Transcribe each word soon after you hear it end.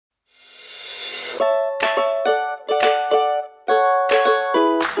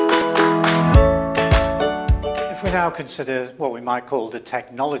now consider what we might call the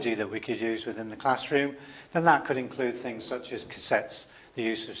technology that we could use within the classroom. Then that could include things such as cassettes, the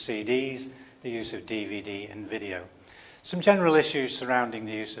use of CDs, the use of DVD and video. Some general issues surrounding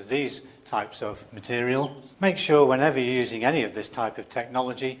the use of these types of material. Make sure whenever you're using any of this type of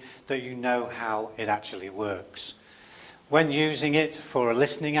technology that you know how it actually works. When using it for a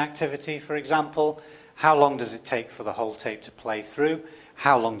listening activity, for example, how long does it take for the whole tape to play through?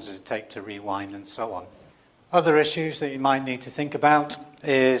 How long does it take to rewind and so on? Other issues that you might need to think about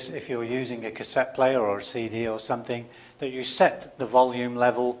is if you're using a cassette player or a CD or something, that you set the volume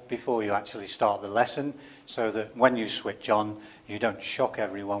level before you actually start the lesson so that when you switch on, you don't shock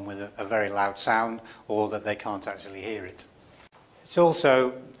everyone with a very loud sound or that they can't actually hear it. It's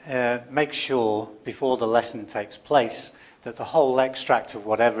also make sure before the lesson takes place that the whole extract of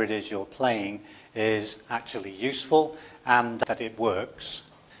whatever it is you're playing is actually useful and that it works.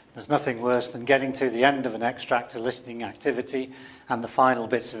 There's nothing worse than getting to the end of an extract, a listening activity, and the final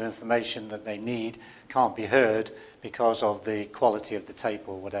bits of information that they need can't be heard because of the quality of the tape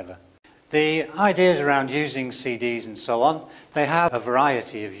or whatever. The ideas around using CDs and so on, they have a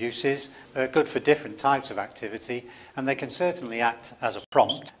variety of uses, good for different types of activity, and they can certainly act as a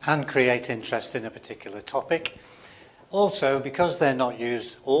prompt and create interest in a particular topic. Also, because they're not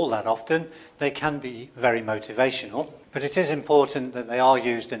used all that often, they can be very motivational, but it is important that they are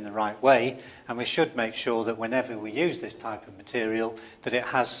used in the right way, and we should make sure that whenever we use this type of material that it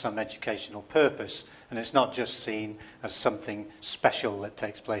has some educational purpose and it's not just seen as something special that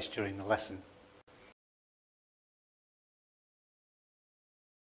takes place during the lesson.